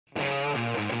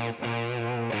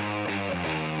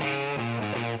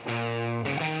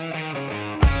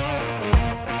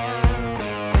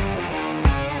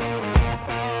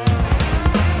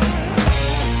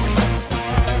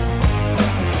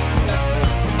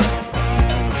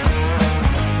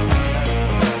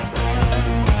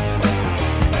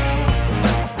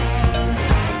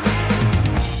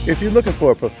If you're looking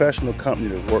for a professional company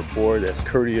to work for that's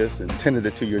courteous and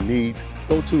tentative to your needs,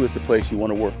 Go-To is the place you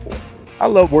want to work for. I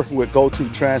love working with Go-To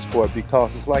Transport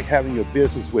because it's like having your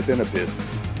business within a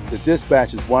business. The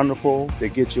dispatch is wonderful. They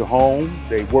get you home.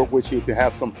 They work with you if you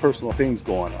have some personal things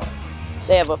going on.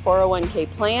 They have a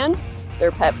 401k plan.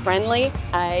 They're pet friendly.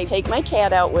 I take my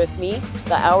cat out with me.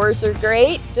 The hours are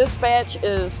great. Dispatch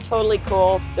is totally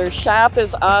cool. Their shop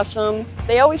is awesome.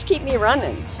 They always keep me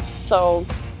running. So,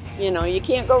 you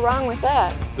can't go wrong with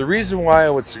that. The reason why I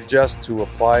would suggest to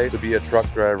apply to be a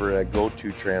truck driver at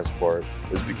Go-To Transport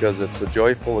is because it's a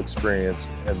joyful experience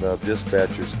and the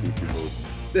dispatchers keep you moving.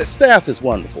 The staff is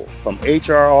wonderful, from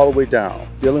HR all the way down.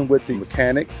 Dealing with the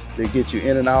mechanics, they get you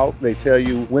in and out. They tell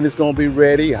you when it's going to be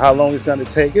ready, how long it's going to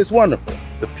take. It's wonderful.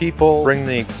 The people bring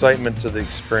the excitement to the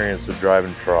experience of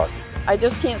driving truck. I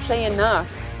just can't say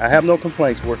enough. I have no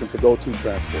complaints working for Go-To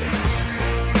Transport.